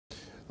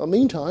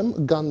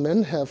Meantime,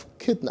 gunmen have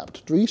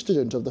kidnapped 3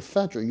 students of the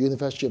Federal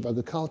University of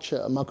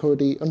Agriculture,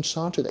 Makurdi, on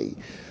Saturday.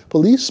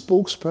 Police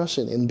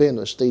spokesperson in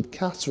Benue State,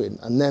 Catherine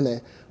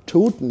Anene,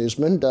 told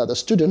newsmen that the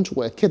students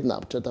were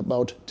kidnapped at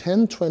about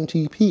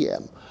 10:20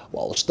 p.m.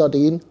 while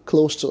studying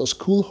close to a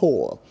school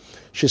hall.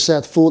 She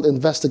said full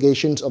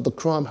investigations of the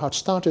crime had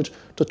started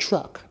to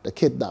track the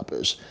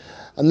kidnappers.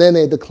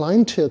 Anene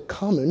declined to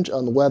comment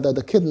on whether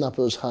the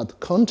kidnappers had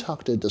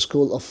contacted the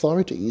school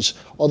authorities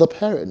or the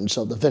parents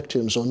of the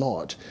victims or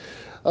not.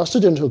 A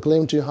student who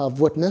claimed to have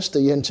witnessed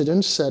the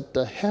incident said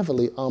the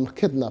heavily armed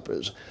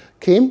kidnappers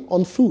came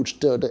on foot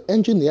to the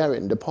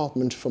engineering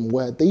department from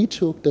where they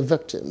took the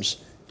victims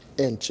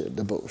into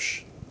the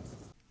bush.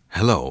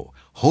 Hello,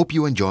 hope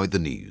you enjoyed the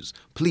news.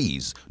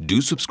 Please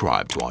do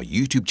subscribe to our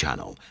YouTube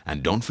channel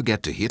and don't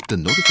forget to hit the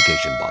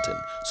notification button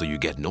so you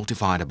get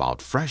notified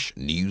about fresh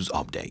news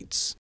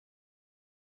updates.